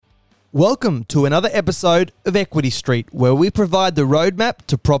Welcome to another episode of Equity Street, where we provide the roadmap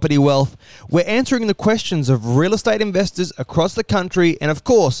to property wealth. We're answering the questions of real estate investors across the country, and of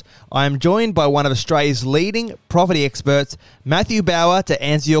course, I am joined by one of Australia's leading property experts, Matthew Bauer, to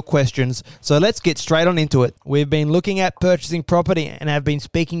answer your questions. So let's get straight on into it. We've been looking at purchasing property and have been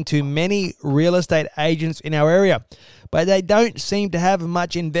speaking to many real estate agents in our area, but they don't seem to have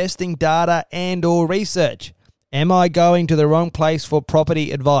much investing data and or research. Am I going to the wrong place for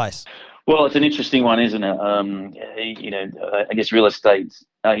property advice? Well, it's an interesting one, isn't it? I guess real estate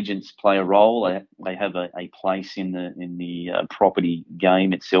agents play a role. They have a place in the property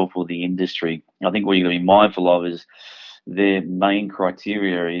game itself or the industry. I think what you're going to be mindful of is their main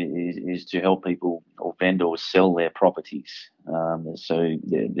criteria is to help people or vendors sell their properties. So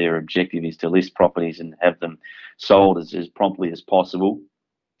their objective is to list properties and have them sold as promptly as possible.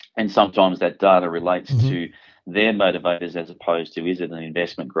 And sometimes that data relates to their motivators as opposed to, is it an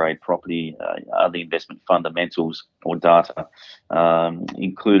investment grade property? Are the investment fundamentals or data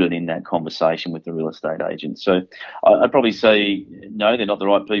included in that conversation with the real estate agent? So I'd probably say no, they're not the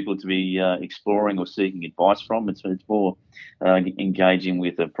right people to be exploring or seeking advice from. It's more engaging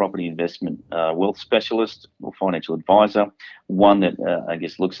with a property investment wealth specialist or financial advisor, one that I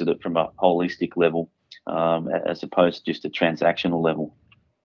guess looks at it from a holistic level as opposed to just a transactional level.